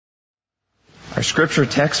Our scripture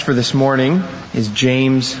text for this morning is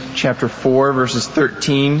James chapter 4, verses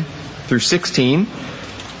 13 through 16.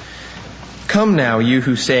 Come now, you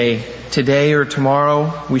who say, today or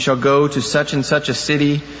tomorrow we shall go to such and such a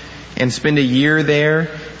city and spend a year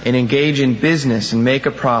there and engage in business and make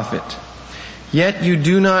a profit. Yet you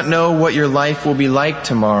do not know what your life will be like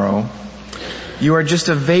tomorrow. You are just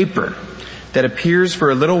a vapor that appears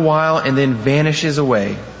for a little while and then vanishes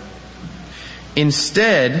away.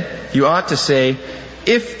 Instead, you ought to say,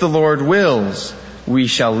 if the Lord wills, we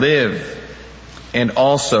shall live, and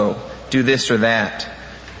also do this or that.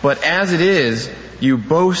 But as it is, you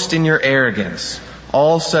boast in your arrogance.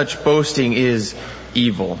 All such boasting is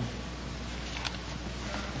evil.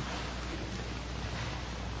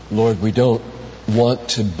 Lord, we don't want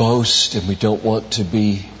to boast, and we don't want to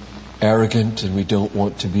be arrogant, and we don't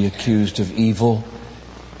want to be accused of evil.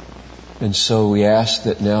 And so we ask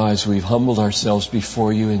that now, as we've humbled ourselves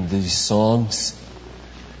before you in these songs,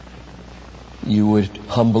 you would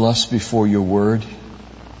humble us before your word,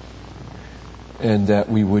 and that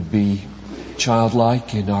we would be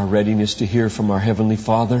childlike in our readiness to hear from our Heavenly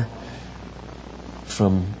Father,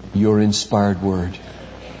 from your inspired word.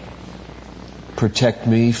 Protect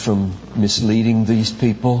me from misleading these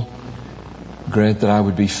people. Grant that I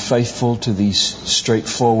would be faithful to these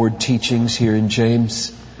straightforward teachings here in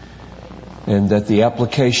James, and that the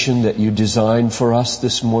application that you designed for us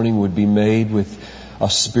this morning would be made with a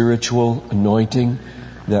spiritual anointing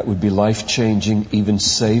that would be life-changing, even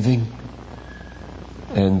saving,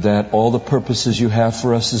 and that all the purposes you have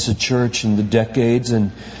for us as a church in the decades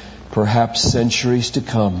and perhaps centuries to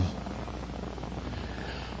come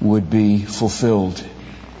would be fulfilled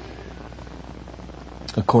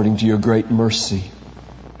according to your great mercy,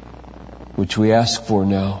 which we ask for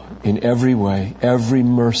now in every way. Every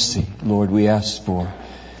mercy, Lord, we ask for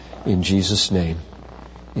in Jesus' name.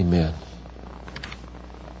 Amen.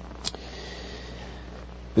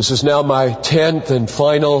 This is now my 10th and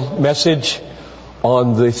final message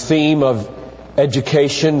on the theme of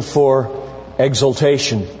education for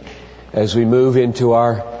exaltation as we move into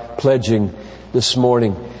our pledging this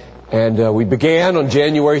morning. And we began on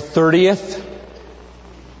January 30th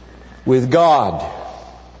with God,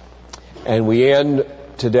 and we end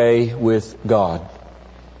today with God.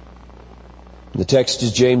 The text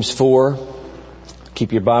is James 4.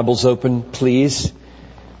 Keep your Bibles open, please.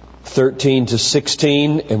 13 to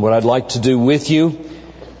 16. And what I'd like to do with you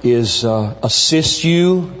is assist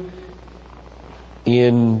you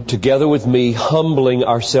in, together with me, humbling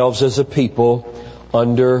ourselves as a people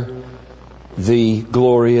under the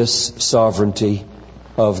glorious sovereignty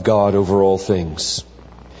of God over all things.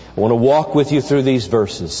 I want to walk with you through these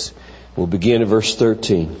verses. We'll begin at verse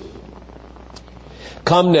 13.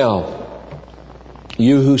 Come now,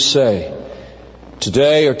 you who say,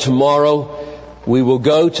 today or tomorrow we will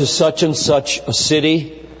go to such and such a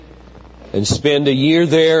city and spend a year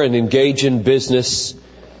there and engage in business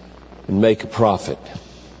and make a profit.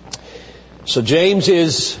 So James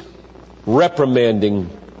is reprimanding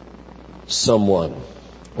someone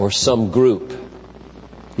or some group.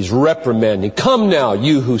 He's reprimanding. Come now,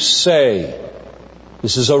 you who say.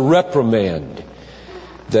 This is a reprimand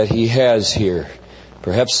that he has here.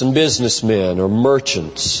 Perhaps some businessmen or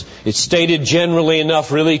merchants. It's stated generally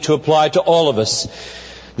enough really to apply to all of us.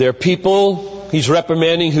 There are people he's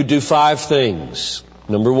reprimanding who do 5 things.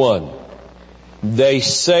 Number 1, they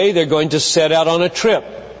say they're going to set out on a trip.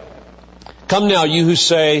 Come now, you who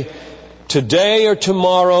say, today or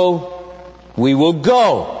tomorrow we will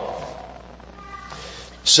go.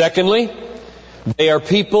 Secondly, they are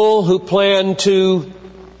people who plan to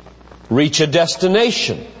reach a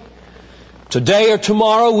destination. Today or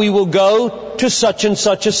tomorrow we will go to such and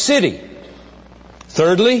such a city.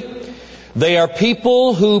 Thirdly, they are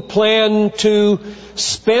people who plan to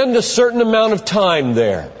spend a certain amount of time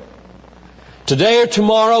there. Today or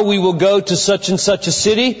tomorrow we will go to such and such a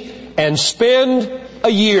city and spend a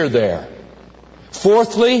year there.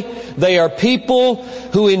 Fourthly, they are people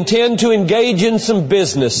who intend to engage in some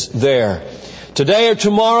business there. Today or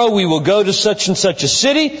tomorrow we will go to such and such a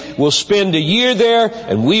city, we'll spend a year there,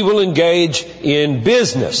 and we will engage in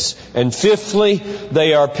business. And fifthly,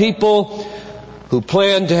 they are people who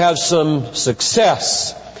plan to have some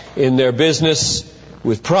success in their business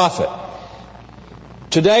with profit.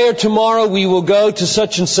 Today or tomorrow we will go to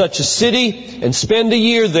such and such a city and spend a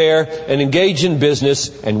year there and engage in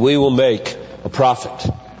business, and we will make a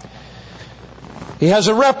profit. He has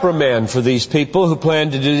a reprimand for these people who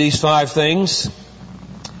plan to do these 5 things.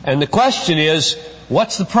 And the question is,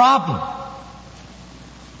 what's the problem?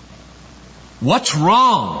 What's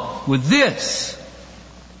wrong with this?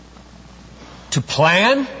 To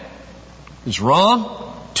plan is wrong.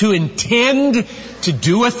 To intend to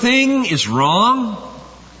do a thing is wrong.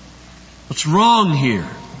 What's wrong here?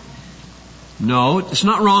 No, it's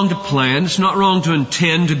not wrong to plan. It's not wrong to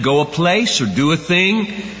intend to go a place or do a thing.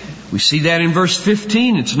 We see that in verse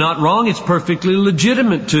 15. It's not wrong. It's perfectly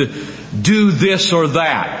legitimate to do this or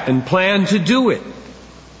that and plan to do it.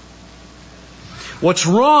 What's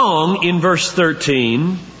wrong in verse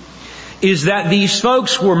 13 is that these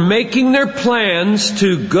folks were making their plans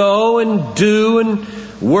to go and do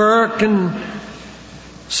and work and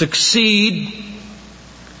succeed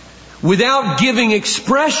without giving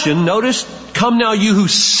expression. Notice, come now you who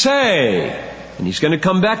say, and he's going to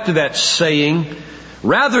come back to that saying.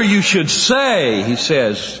 Rather you should say, he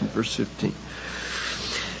says in verse 15.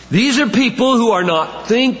 These are people who are not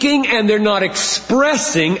thinking and they're not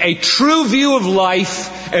expressing a true view of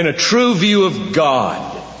life and a true view of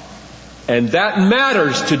God. And that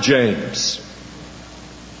matters to James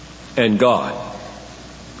and God.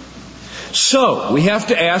 So, we have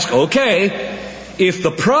to ask, okay, if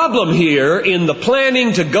the problem here in the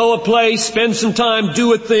planning to go a place, spend some time,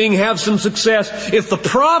 do a thing, have some success, if the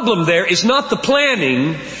problem there is not the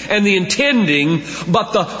planning and the intending,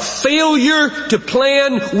 but the failure to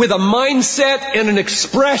plan with a mindset and an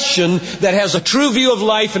expression that has a true view of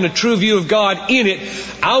life and a true view of God in it,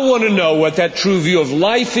 I want to know what that true view of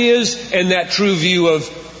life is and that true view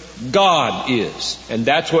of God is. And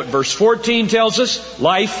that's what verse 14 tells us,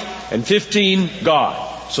 life, and 15, God.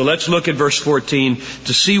 So let's look at verse 14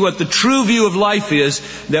 to see what the true view of life is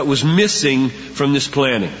that was missing from this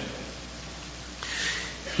planning.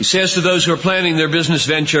 He says to those who are planning their business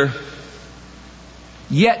venture,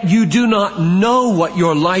 yet you do not know what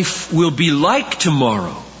your life will be like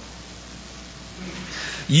tomorrow.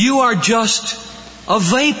 You are just a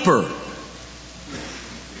vapor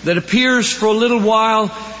that appears for a little while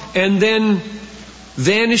and then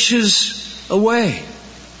vanishes away.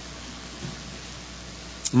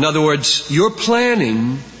 In other words, your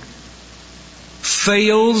planning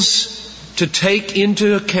fails to take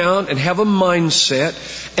into account and have a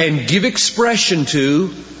mindset and give expression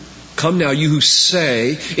to, come now you who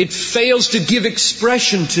say, it fails to give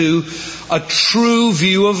expression to a true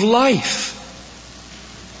view of life.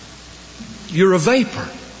 You're a vapor.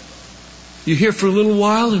 You're here for a little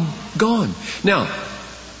while and gone. Now,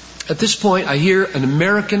 at this point I hear an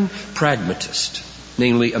American pragmatist,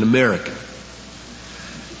 namely an American,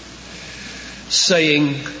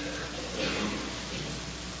 saying,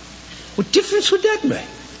 what difference would that make?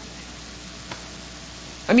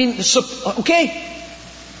 I mean, so, okay,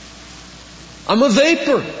 I'm a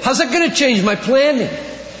vapor. How's that going to change my planning?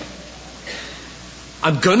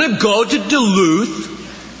 I'm going to go to Duluth,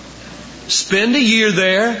 spend a year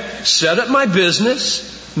there, set up my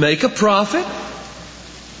business, make a profit,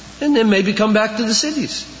 and then maybe come back to the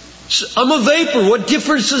cities. So I'm a vapor. What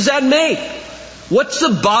difference does that make? What's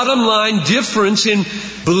the bottom line difference in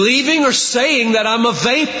believing or saying that I'm a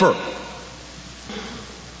vapor?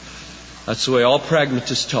 That's the way all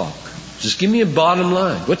pragmatists talk. Just give me a bottom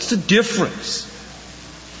line. What's the difference?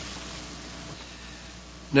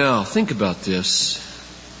 Now, think about this.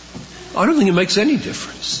 I don't think it makes any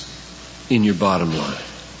difference in your bottom line.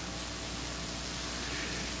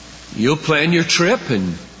 You'll plan your trip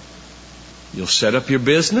and you'll set up your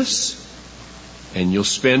business. And you'll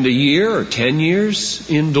spend a year or 10 years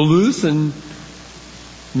in Duluth and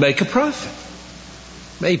make a profit.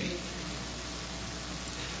 Maybe.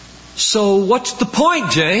 So what's the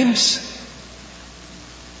point, James?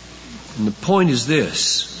 And the point is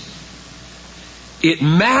this. It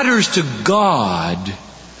matters to God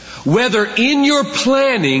whether in your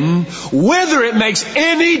planning, whether it makes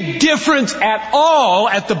any difference at all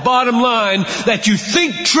at the bottom line that you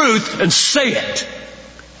think truth and say it.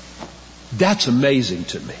 That's amazing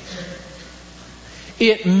to me.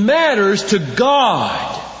 It matters to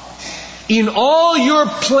God in all your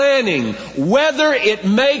planning, whether it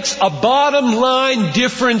makes a bottom line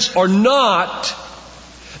difference or not,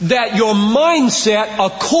 that your mindset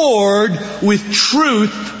accord with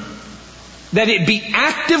truth, that it be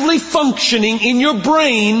actively functioning in your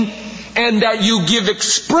brain, and that you give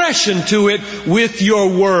expression to it with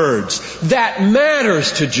your words. That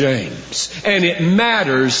matters to James, and it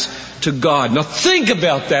matters to God. Now think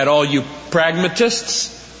about that, all you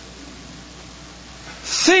pragmatists.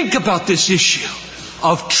 Think about this issue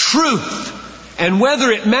of truth and whether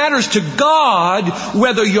it matters to God,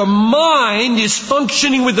 whether your mind is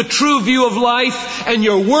functioning with a true view of life and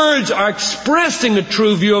your words are expressing a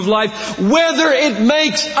true view of life, whether it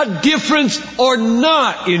makes a difference or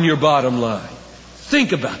not in your bottom line.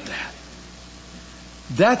 Think about that.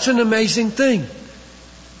 That's an amazing thing.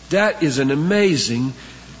 That is an amazing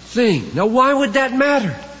thing. Now, why would that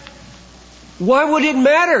matter? Why would it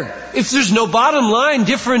matter? If there's no bottom line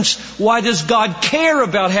difference, why does God care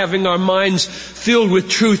about having our minds filled with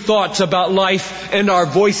true thoughts about life and our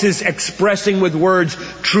voices expressing with words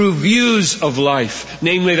true views of life?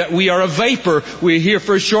 Namely, that we are a vapor. We're here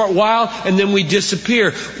for a short while and then we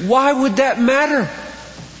disappear. Why would that matter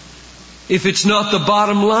if it's not the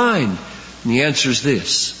bottom line? And the answer is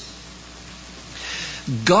this.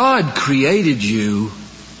 God created you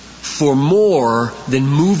for more than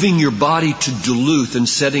moving your body to Duluth and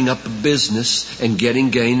setting up a business and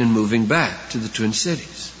getting gain and moving back to the Twin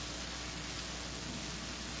Cities.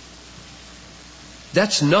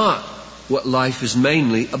 That's not what life is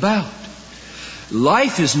mainly about.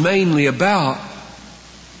 Life is mainly about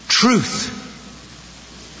truth.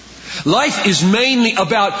 Life is mainly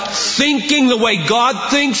about thinking the way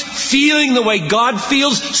God thinks, feeling the way God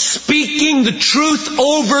feels, speaking the truth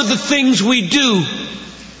over the things we do.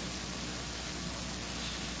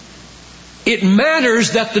 It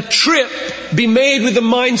matters that the trip be made with the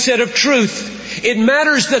mindset of truth. It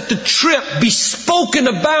matters that the trip be spoken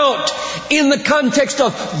about in the context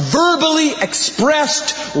of verbally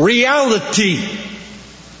expressed reality.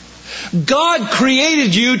 God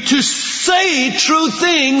created you to say true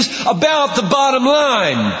things about the bottom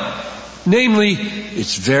line. Namely,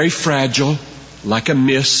 it's very fragile, like a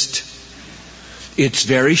mist. It's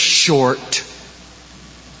very short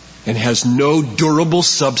and has no durable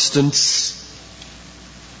substance,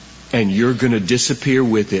 and you're going to disappear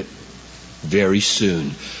with it very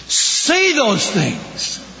soon. Say those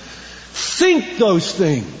things. Think those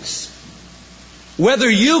things. Whether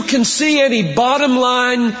you can see any bottom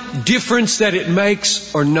line difference that it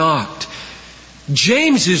makes or not.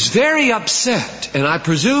 James is very upset, and I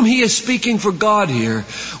presume he is speaking for God here,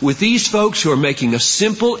 with these folks who are making a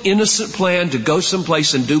simple, innocent plan to go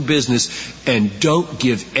someplace and do business and don't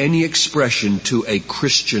give any expression to a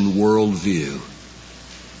Christian worldview.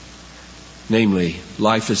 Namely,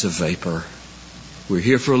 life is a vapor. We're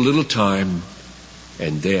here for a little time,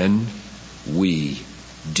 and then we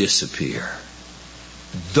disappear.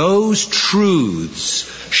 Those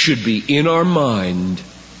truths should be in our mind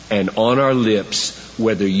and on our lips,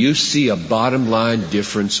 whether you see a bottom line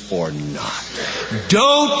difference or not.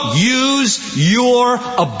 Don't use your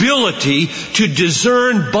ability to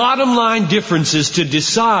discern bottom line differences to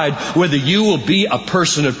decide whether you will be a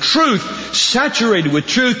person of truth, saturated with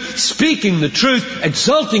truth, speaking the truth,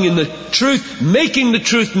 exulting in the truth, making the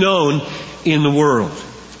truth known in the world.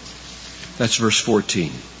 That's verse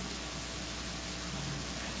 14.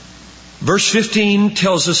 Verse 15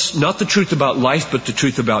 tells us not the truth about life, but the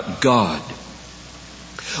truth about God.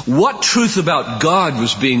 What truth about God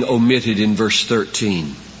was being omitted in verse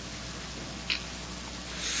 13?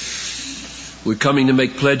 We're coming to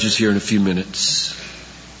make pledges here in a few minutes.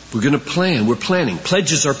 We're going to plan. We're planning.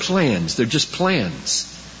 Pledges are plans. They're just plans.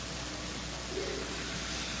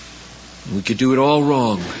 We could do it all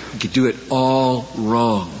wrong. We could do it all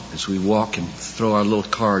wrong as we walk and throw our little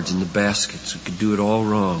cards in the baskets. We could do it all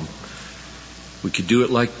wrong. We could do it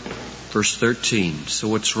like verse 13. So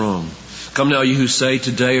what's wrong? Come now, you who say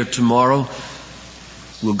today or tomorrow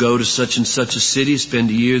we'll go to such and such a city, spend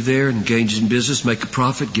a year there, engage in business, make a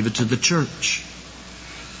profit, give it to the church.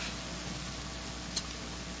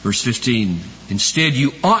 Verse 15. Instead,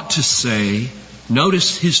 you ought to say,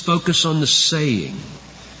 notice his focus on the saying.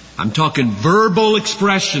 I'm talking verbal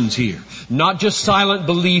expressions here, not just silent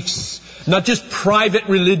beliefs, not just private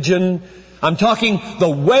religion. I'm talking the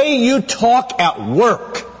way you talk at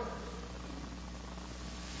work.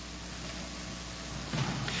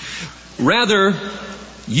 Rather,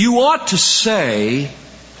 you ought to say,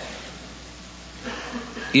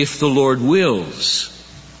 if the Lord wills,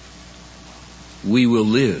 we will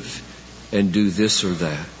live and do this or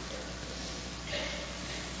that.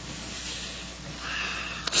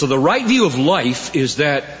 So the right view of life is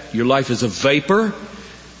that your life is a vapor.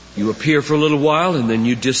 You appear for a little while and then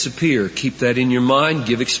you disappear. Keep that in your mind.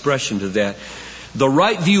 Give expression to that. The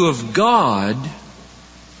right view of God,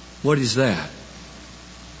 what is that?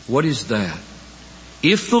 What is that?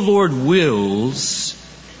 If the Lord wills,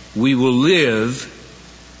 we will live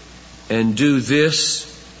and do this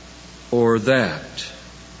or that.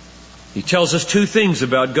 He tells us two things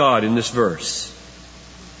about God in this verse.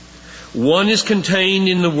 One is contained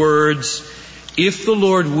in the words, if the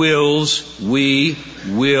Lord wills, we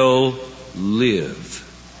will live.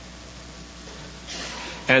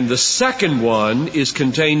 And the second one is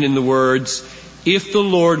contained in the words, if the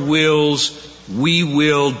Lord wills, we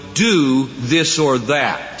will do this or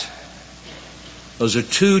that. Those are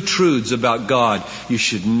two truths about God you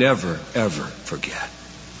should never, ever forget.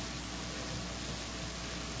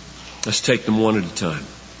 Let's take them one at a time.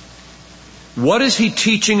 What is he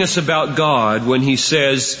teaching us about God when he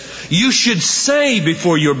says, you should say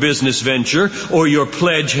before your business venture or your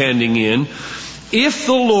pledge handing in, if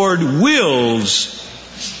the Lord wills,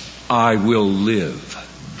 I will live.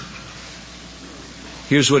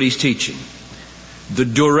 Here's what he's teaching. The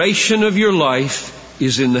duration of your life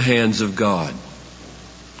is in the hands of God.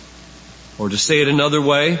 Or to say it another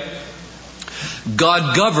way,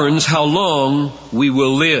 God governs how long we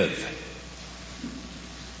will live.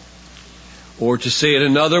 Or to say it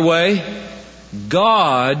another way,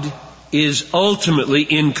 God is ultimately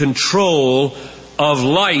in control of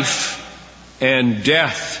life and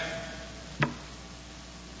death.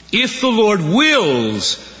 If the Lord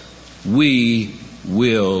wills, we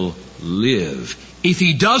will live. If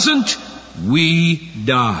He doesn't, we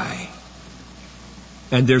die.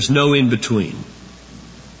 And there's no in between.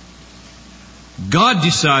 God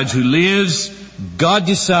decides who lives, God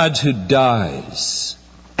decides who dies,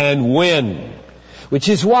 and when. Which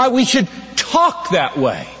is why we should talk that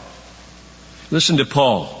way. Listen to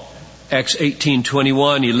Paul, Acts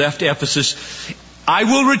 18:21. He left Ephesus. I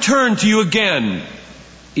will return to you again,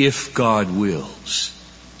 if God wills.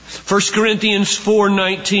 1 Corinthians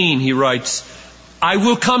 4:19, he writes, I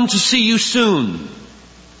will come to see you soon,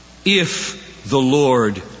 if the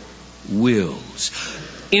Lord wills.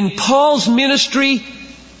 In Paul's ministry,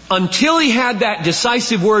 until he had that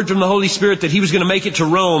decisive word from the Holy Spirit that he was going to make it to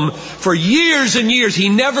Rome, for years and years he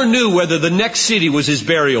never knew whether the next city was his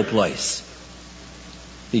burial place.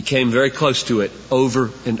 He came very close to it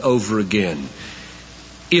over and over again.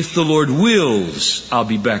 If the Lord wills, I'll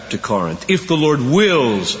be back to Corinth. If the Lord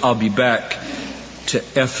wills, I'll be back to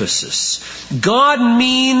Ephesus. God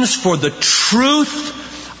means for the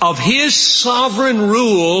truth of His sovereign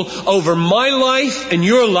rule over my life and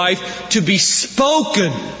your life to be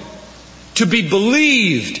spoken, to be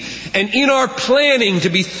believed, and in our planning to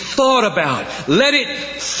be thought about. Let it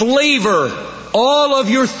flavor all of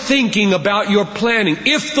your thinking about your planning.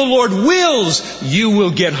 If the Lord wills, you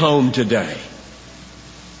will get home today.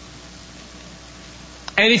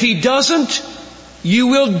 And if He doesn't, you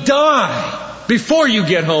will die before you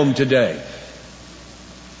get home today.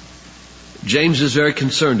 James is very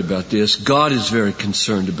concerned about this. God is very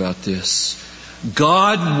concerned about this.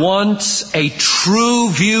 God wants a true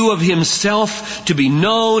view of Himself to be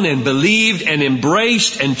known and believed and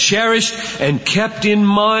embraced and cherished and kept in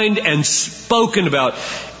mind and spoken about.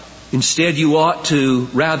 Instead, you ought to,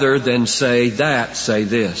 rather than say that, say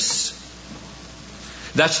this.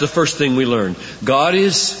 That's the first thing we learn. God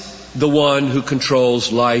is the one who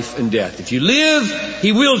controls life and death. If you live,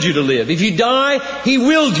 He willed you to live. If you die, He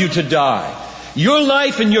willed you to die. Your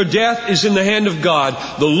life and your death is in the hand of God.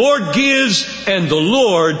 The Lord gives and the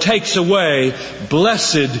Lord takes away.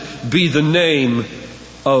 Blessed be the name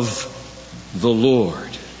of the Lord.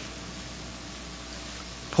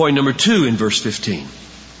 Point number 2 in verse 15.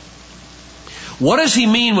 What does he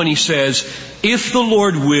mean when he says, if the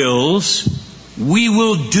Lord wills, we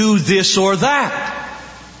will do this or that?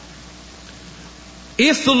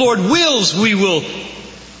 If the Lord wills, we will,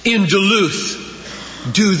 in Duluth,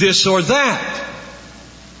 do this or that.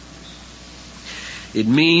 It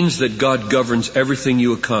means that God governs everything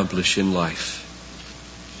you accomplish in life.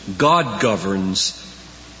 God governs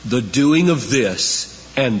the doing of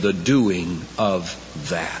this and the doing of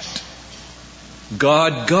that.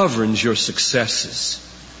 God governs your successes.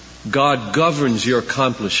 God governs your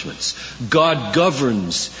accomplishments. God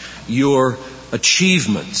governs your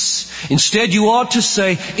achievements. Instead, you ought to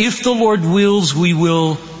say, if the Lord wills, we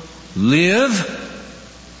will live.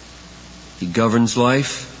 He governs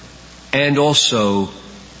life. And also,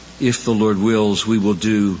 if the Lord wills, we will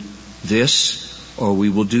do this or we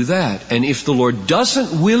will do that. And if the Lord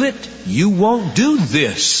doesn't will it, you won't do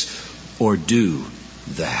this or do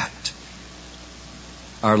that.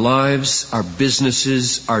 Our lives, our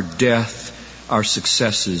businesses, our death, our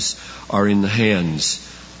successes are in the hands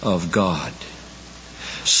of God.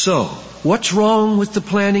 So, what's wrong with the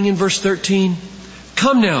planning in verse 13?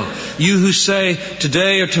 Come now, you who say,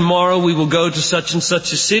 today or tomorrow we will go to such and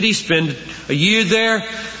such a city, spend a year there,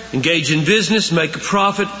 engage in business, make a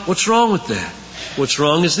profit. What's wrong with that? What's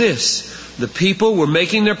wrong is this. The people were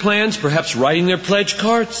making their plans, perhaps writing their pledge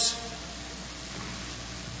cards,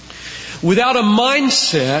 without a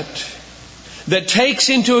mindset that takes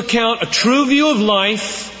into account a true view of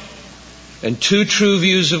life and two true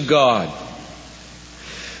views of God.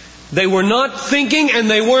 They were not thinking and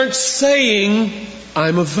they weren't saying,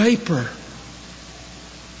 I'm a vapor.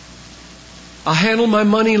 I handle my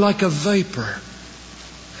money like a vapor.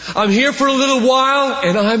 I'm here for a little while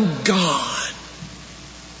and I'm gone.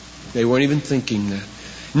 They weren't even thinking that.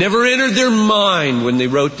 Never entered their mind when they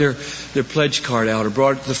wrote their pledge card out or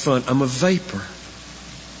brought it to the front. I'm a vapor.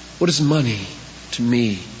 What is money to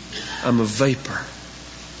me? I'm a vapor.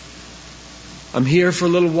 I'm here for a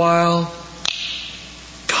little while.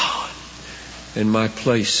 Gone. And my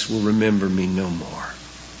place will remember me no more.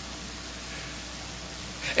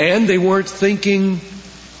 And they weren't thinking,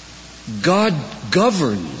 God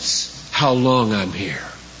governs how long I'm here.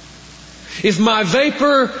 If my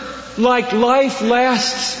vapor like life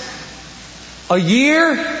lasts a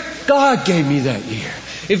year, God gave me that year.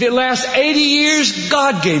 If it lasts 80 years,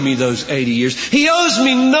 God gave me those 80 years. He owes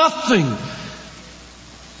me nothing.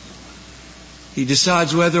 He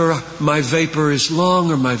decides whether my vapor is long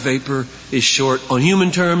or my vapor is short. On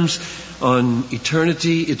human terms, on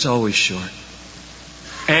eternity, it's always short.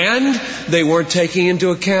 And they weren't taking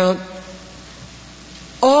into account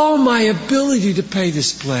all my ability to pay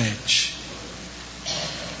this pledge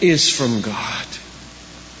is from God.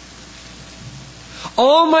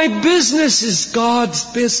 All my business is God's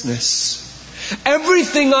business.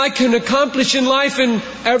 Everything I can accomplish in life and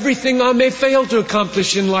everything I may fail to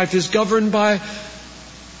accomplish in life is governed by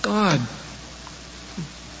God.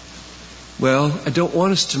 Well, I don't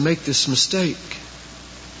want us to make this mistake.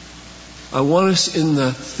 I want us in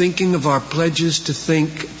the thinking of our pledges to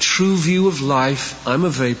think true view of life, I'm a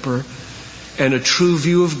vapor, and a true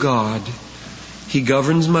view of God, He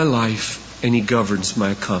governs my life and He governs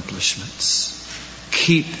my accomplishments.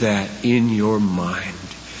 Keep that in your mind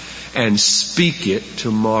and speak it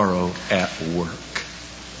tomorrow at work.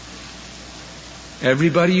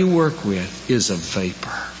 Everybody you work with is a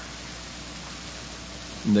vapor.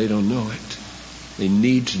 And they don't know it. They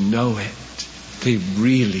need to know it. They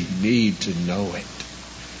really need to know it.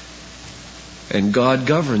 And God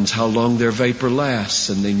governs how long their vapor lasts,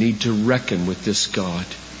 and they need to reckon with this God.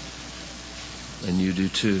 And you do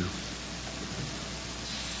too.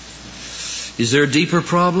 Is there a deeper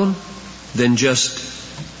problem than just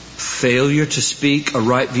failure to speak a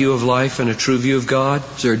right view of life and a true view of God?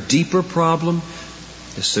 Is there a deeper problem?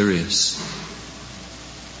 Yes, there is.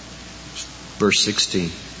 Verse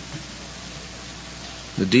 16.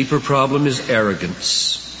 The deeper problem is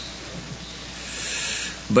arrogance.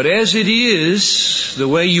 But as it is, the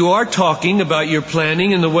way you are talking about your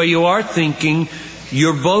planning and the way you are thinking,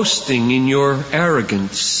 you're boasting in your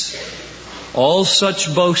arrogance. All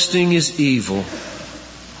such boasting is evil.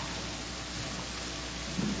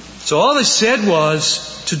 So all they said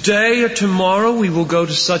was, today or tomorrow we will go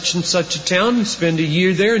to such and such a town and spend a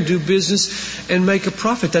year there and do business and make a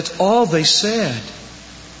profit. That's all they said.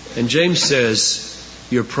 And James says,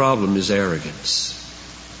 your problem is arrogance.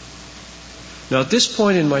 Now at this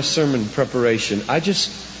point in my sermon preparation, I just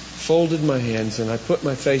folded my hands and I put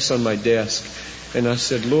my face on my desk and I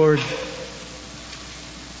said, Lord,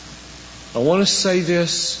 I want to say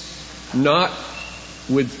this not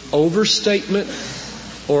with overstatement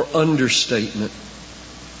or understatement.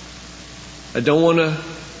 I don't want to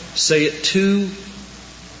say it too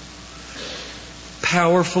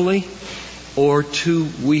powerfully or too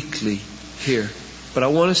weakly here. But I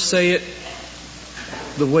want to say it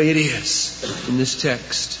the way it is in this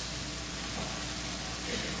text.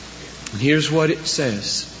 And here's what it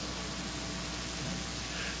says.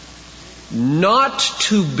 Not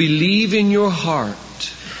to believe in your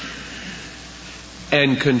heart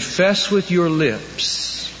and confess with your lips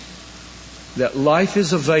that life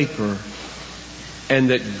is a vapor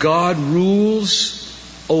and that God rules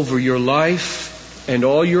over your life and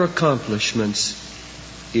all your accomplishments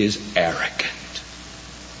is arrogant.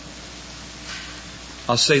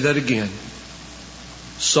 I'll say that again.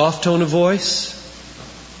 Soft tone of voice,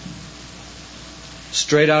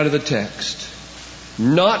 straight out of the text.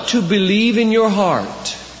 Not to believe in your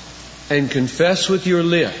heart and confess with your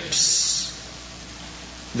lips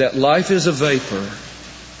that life is a vapor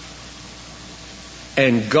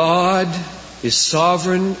and God is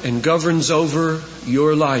sovereign and governs over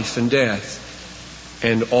your life and death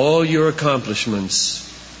and all your accomplishments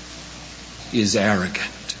is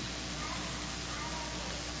arrogant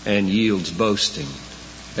and yields boasting,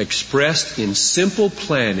 expressed in simple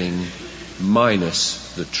planning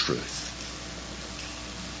minus the truth.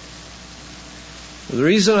 The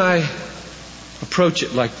reason I approach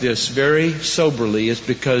it like this very soberly is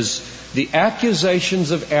because the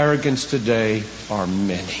accusations of arrogance today are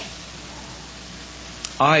many.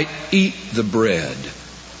 I eat the bread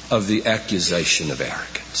of the accusation of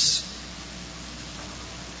arrogance.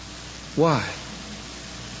 Why?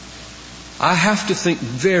 I have to think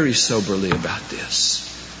very soberly about this.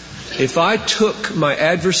 If I took my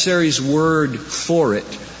adversary's word for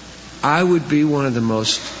it, I would be one of the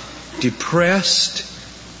most depressed,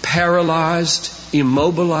 paralyzed,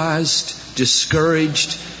 immobilized,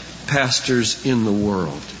 discouraged pastors in the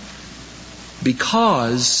world.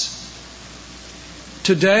 Because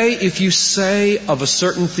today, if you say of a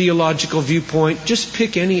certain theological viewpoint, just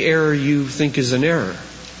pick any error you think is an error,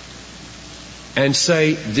 and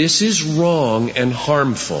say, this is wrong and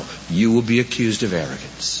harmful, you will be accused of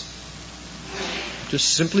arrogance.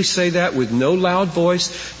 Just simply say that with no loud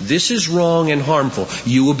voice. This is wrong and harmful.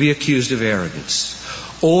 You will be accused of arrogance.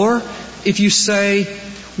 Or if you say,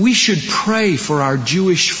 we should pray for our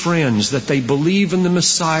Jewish friends that they believe in the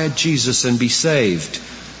Messiah Jesus and be saved,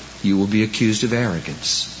 you will be accused of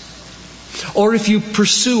arrogance. Or if you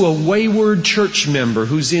pursue a wayward church member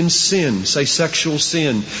who's in sin, say sexual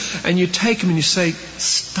sin, and you take him and you say,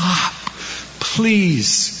 stop,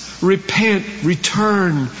 please, repent,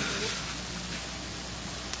 return,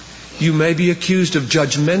 you may be accused of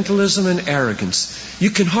judgmentalism and arrogance. You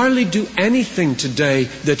can hardly do anything today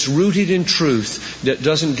that's rooted in truth that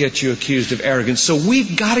doesn't get you accused of arrogance. So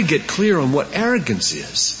we've got to get clear on what arrogance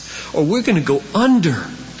is, or we're going to go under.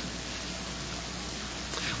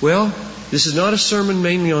 Well, this is not a sermon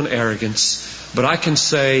mainly on arrogance, but I can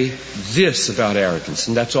say this about arrogance,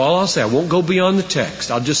 and that's all I'll say. I won't go beyond the text.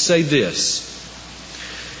 I'll just say this.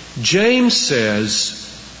 James says,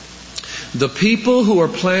 the people who are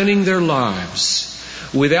planning their lives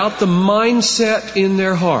without the mindset in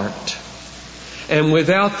their heart and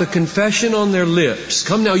without the confession on their lips,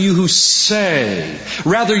 come now you who say,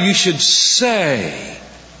 rather you should say,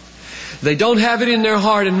 they don't have it in their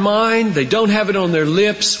heart and mind, they don't have it on their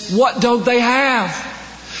lips. What don't they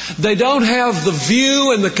have? They don't have the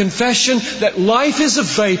view and the confession that life is a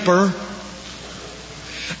vapor,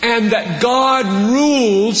 and that God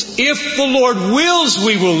rules, if the Lord wills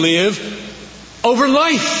we will live, over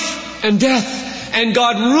life and death. And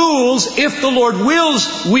God rules, if the Lord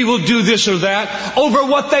wills we will do this or that, over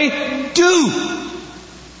what they do.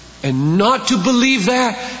 And not to believe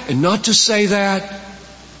that, and not to say that,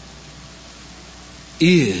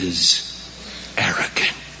 is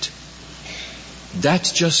arrogant.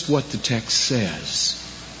 That's just what the text says.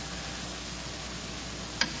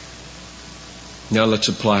 Now let's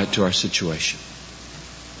apply it to our situation.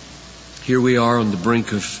 Here we are on the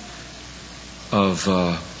brink of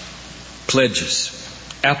pledges.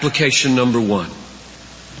 Application number 1.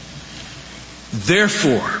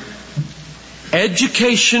 Therefore,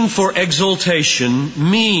 education for exaltation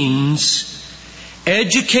means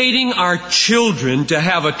educating our children to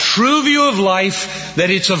have a true view of life,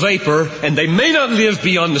 that it's a vapor, and they may not live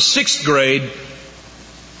beyond the 6th grade,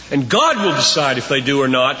 and God will decide if they do or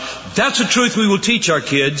not. That's a truth we will teach our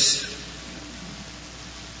kids.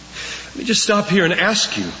 Let me just stop here and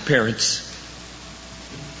ask you, parents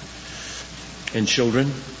and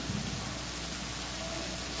children,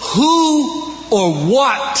 who or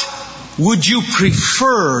what would you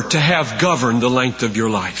prefer to have govern the length of your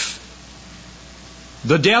life?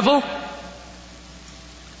 The devil?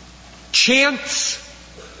 Chance?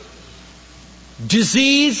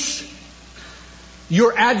 Disease?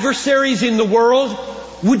 Your adversaries in the world?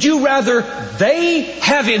 Would you rather they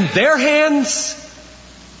have in their hands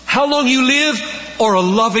how long you live, or a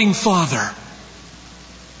loving Father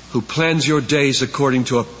who plans your days according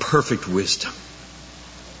to a perfect wisdom?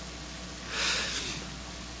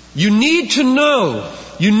 You need to know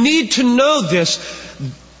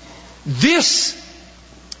this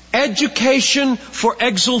education for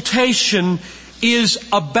exaltation is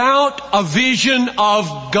about a vision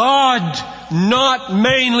of God, not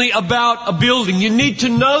mainly about a building. You need to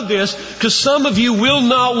know this, because some of you will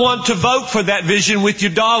not want to vote for that vision with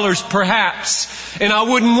your dollars, perhaps. And I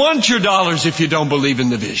wouldn't want your dollars if you don't believe in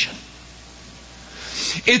the vision.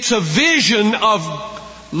 It's a vision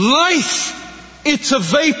of life. It's a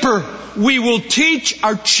vapor. We will teach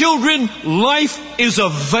our children life is a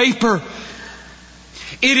vapor.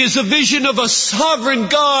 It is a vision of a sovereign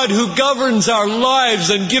God who governs our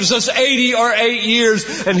lives and gives us 80 or 8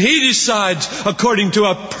 years, and He decides according to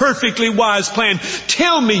a perfectly wise plan.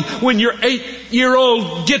 Tell me, when your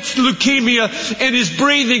 8-year-old gets leukemia and is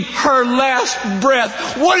breathing her last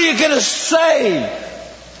breath, what are you going to say?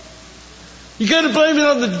 You going to blame it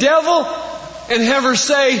on the devil and have her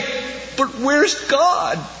say, but where's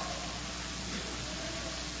God?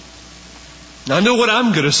 I know what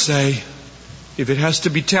I'm going to say. If it has to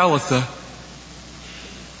be Talitha,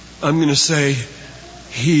 I'm going to say,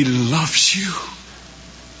 He loves you.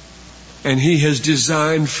 And He has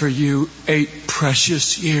designed for you 8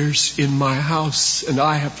 precious years in my house, and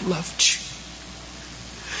I have loved you.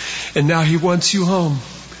 And now He wants you home.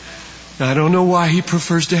 Now, I don't know why He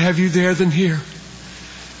prefers to have you there than here.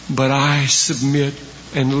 But I submit,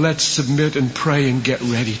 and let's submit and pray and get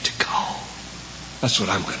ready to go. That's what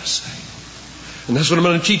I'm going to say. And that's what I'm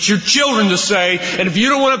going to teach your children to say. And if you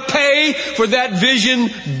don't want to pay for that vision,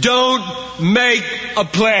 don't make a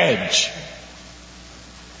pledge.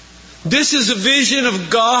 This is a vision of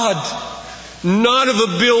God, not of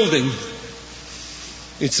a building.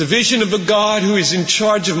 It's a vision of a God who is in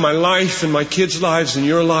charge of my life and my kids' lives and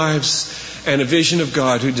your lives, and a vision of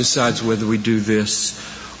God who decides whether we do this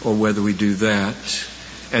or whether we do that.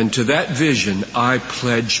 And to that vision, I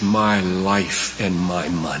pledge my life and my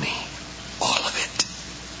money. All of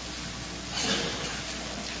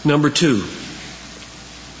it. Number 2.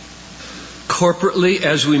 Corporately,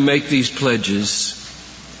 as we make these pledges,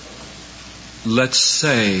 let's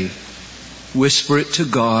say, whisper it to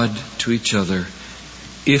God, to each other,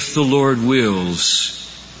 if the Lord wills,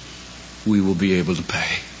 we will be able to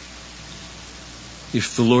pay.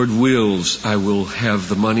 If the Lord wills, I will have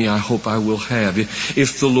the money I hope I will have.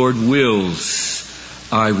 If the Lord wills,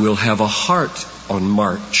 I will have a heart on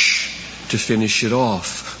March to finish it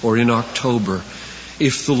off, or in October.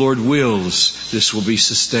 If the Lord wills, this will be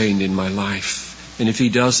sustained in my life. And if He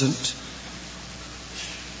doesn't,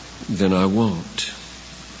 then I won't.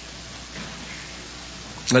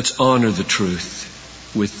 Let's honor the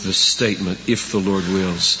truth with the statement, if the Lord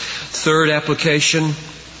wills. Third application,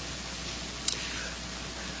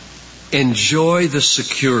 enjoy the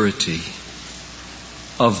security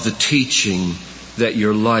of the teaching that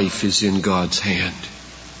your life is in God's hand.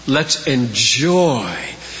 Let's enjoy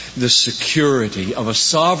the security of a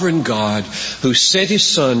sovereign God who sent His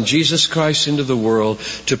Son, Jesus Christ, into the world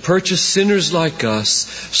to purchase sinners like us,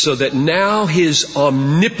 so that now His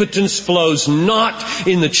omnipotence flows not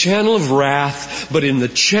in the channel of wrath, but in the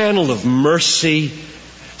channel of mercy,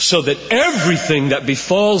 so that everything that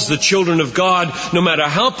befalls the children of God, no matter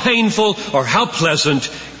how painful or how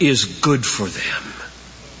pleasant, is good for them.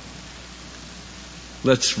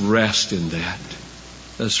 Let's rest in that.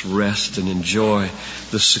 Let's rest and enjoy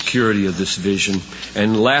the security of this vision.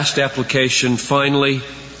 And last application, finally,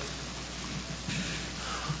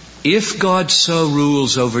 if God so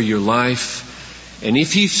rules over your life, and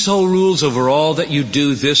if He so rules over all that you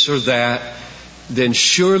do, this or that, then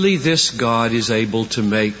surely this God is able to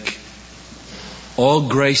make all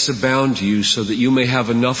grace abound to you, so that you may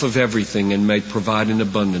have enough of everything and may provide in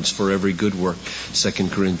abundance for every good work.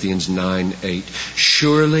 2 Corinthians 9:8.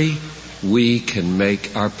 Surely we can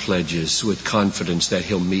make our pledges with confidence that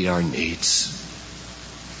He'll meet our needs.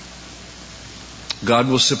 God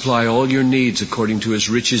will supply all your needs according to His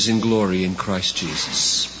riches in glory in Christ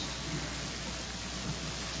Jesus.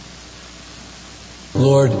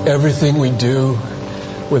 Lord, everything we do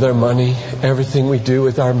with our money, everything we do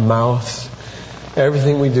with our mouth,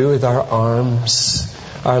 everything we do with our arms,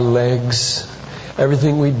 our legs,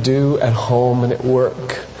 everything we do at home and at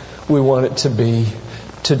work, we want it to be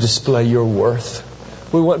to display your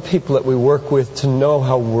worth. We want people that we work with to know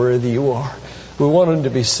how worthy you are. We want them to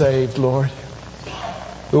be saved, Lord.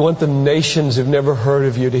 We want the nations who've never heard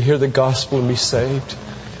of you to hear the gospel and be saved.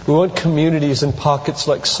 We want communities and pockets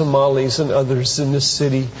like Somalis and others in this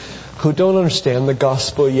city who don't understand the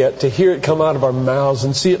gospel yet to hear it come out of our mouths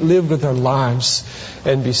and see it lived with our lives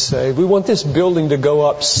and be saved. We want this building to go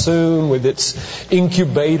up soon with its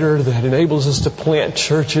incubator that enables us to plant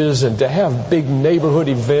churches and to have big neighborhood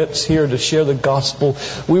events here to share the gospel.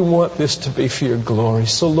 We want this to be for your glory.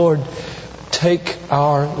 So Lord, take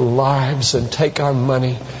our lives and take our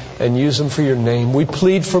money and use them for your name. We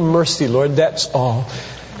plead for mercy, Lord, that's all.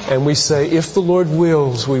 And we say, if the Lord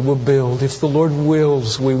wills, we will build. If the Lord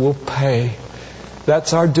wills, we will pay.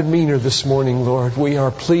 That's our demeanor this morning, Lord. We are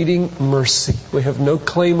pleading mercy. We have no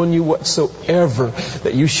claim on you whatsoever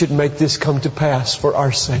that you should make this come to pass for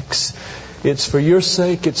our sakes. It's for your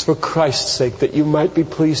sake, it's for Christ's sake, that you might be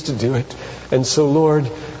pleased to do it. And so, Lord,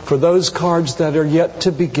 for those cards that are yet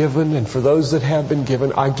to be given and for those that have been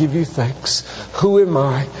given, I give you thanks. Who am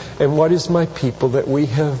I and what is my people that we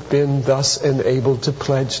have been thus enabled to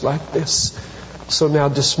pledge like this? So now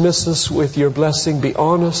dismiss us with your blessing. Be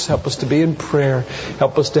on us. Help us to be in prayer.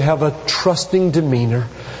 Help us to have a trusting demeanor.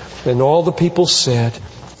 And all the people said,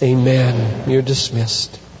 Amen. You're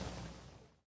dismissed.